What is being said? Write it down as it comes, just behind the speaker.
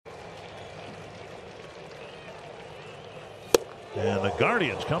And the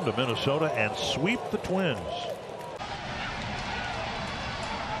Guardians come to Minnesota and sweep the Twins.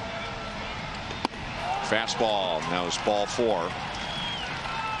 Fastball, now it's ball 4.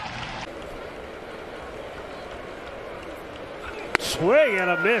 Swing and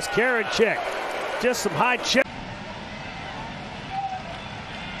a miss. Karinchak. Just some high check.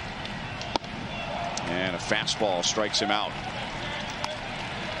 And a fastball strikes him out.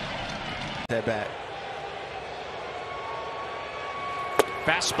 That bat.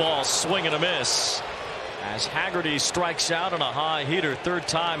 Fastball, swing and a miss. As Haggerty strikes out on a high heater, third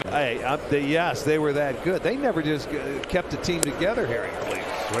time. Yes, they were that good. They never just kept the team together here.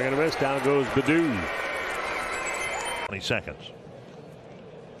 Swing and a miss. Down goes Baddoo. 20 seconds.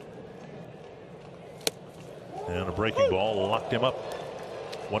 And a breaking ball locked him up.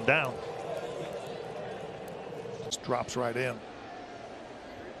 One down. Just drops right in.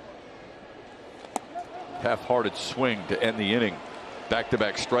 Half-hearted swing to end the inning.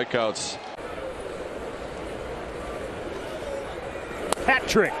 Back-to-back strikeouts. Hat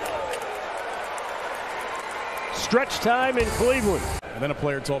trick. Stretch time in Cleveland. And then a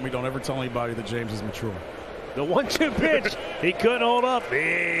player told me, don't ever tell anybody that James is mature. The 1-2 pitch. He couldn't hold up.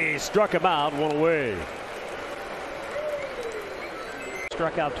 He struck him out. One away.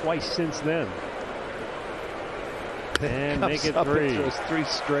 Struck out twice since then. And make it 3. Throws 3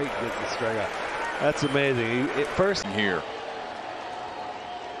 straight. Get the strikeout. That's amazing. First Here.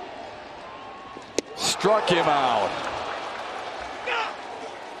 Struck him out.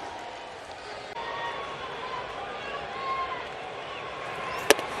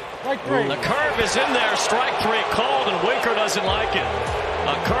 The curve is in there. Strike 3 called, and Winker doesn't like it.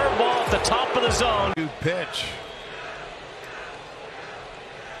 A curveball at the top of the zone. Good pitch.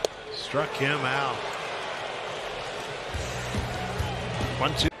 Struck him out.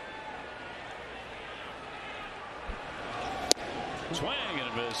 1-2. Swing and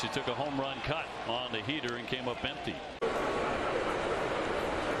a miss. He took a home run cut on the heater and came up empty.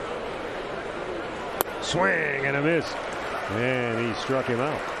 Swing and a miss. And he struck him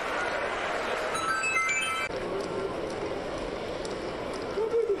out.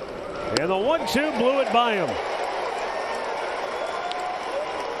 And the 1-2 blew it by him.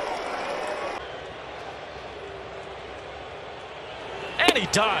 And he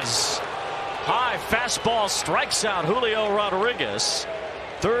does. High fastball strikes out Julio Rodriguez.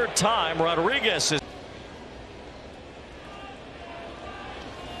 Third time Rodriguez is.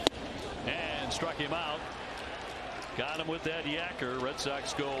 And struck him out. Got him with that yacker. Red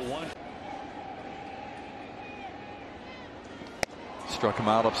Sox go 1. Struck him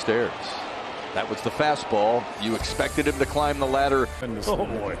out upstairs. That was the fastball. You expected him to climb the ladder. Oh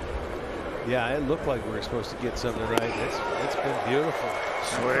boy. Yeah, it looked like we were supposed to get something right. It's been beautiful.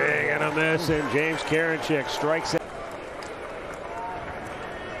 Swing and a miss, and James Karinchak strikes out.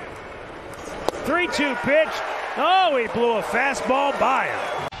 3-2 pitch. Oh, he blew a fastball by him.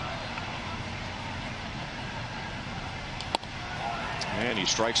 And he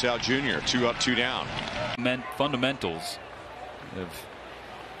strikes out Junior. 2 up, 2 down. Fundamentals have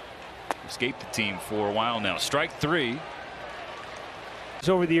escaped the team for a while now. Strike 3.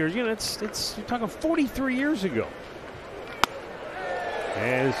 Over the years, you know, it's you're talking 43 years ago.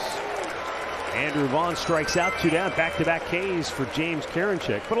 As Andrew Vaughn strikes out, 2 down, back-to-back Ks for James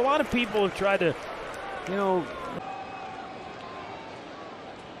Karinchak. But a lot of people have tried to, you know.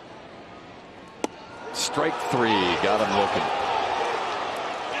 Strike 3 got him looking.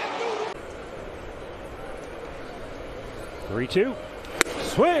 3-2.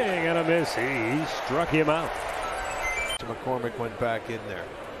 Swing and a miss. He struck him out. McCormick went back in there.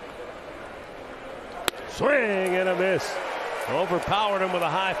 Swing and a miss. Overpowered him with a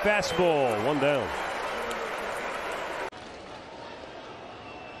high fastball. 1 down.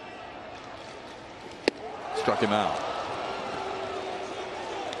 Struck him out.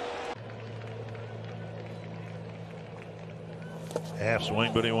 Half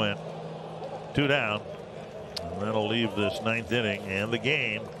swing, but he went. 2 down. And that'll leave this 9th inning and the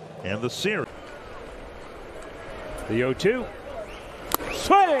game and the series. The 0-2.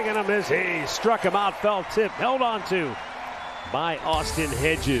 Swing and a miss. He struck him out. Fell tip. Held on to by Austin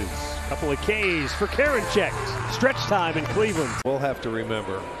Hedges. Couple of Ks for Karinchak. Stretch time in Cleveland. We'll have to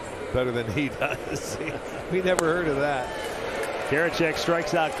remember better than he does. We never heard of that. Karinchak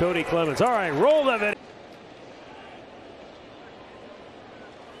strikes out Cody Clemens. All right, roll of it.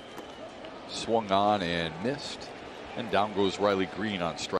 Swung on and missed. And down goes Riley Green on strike.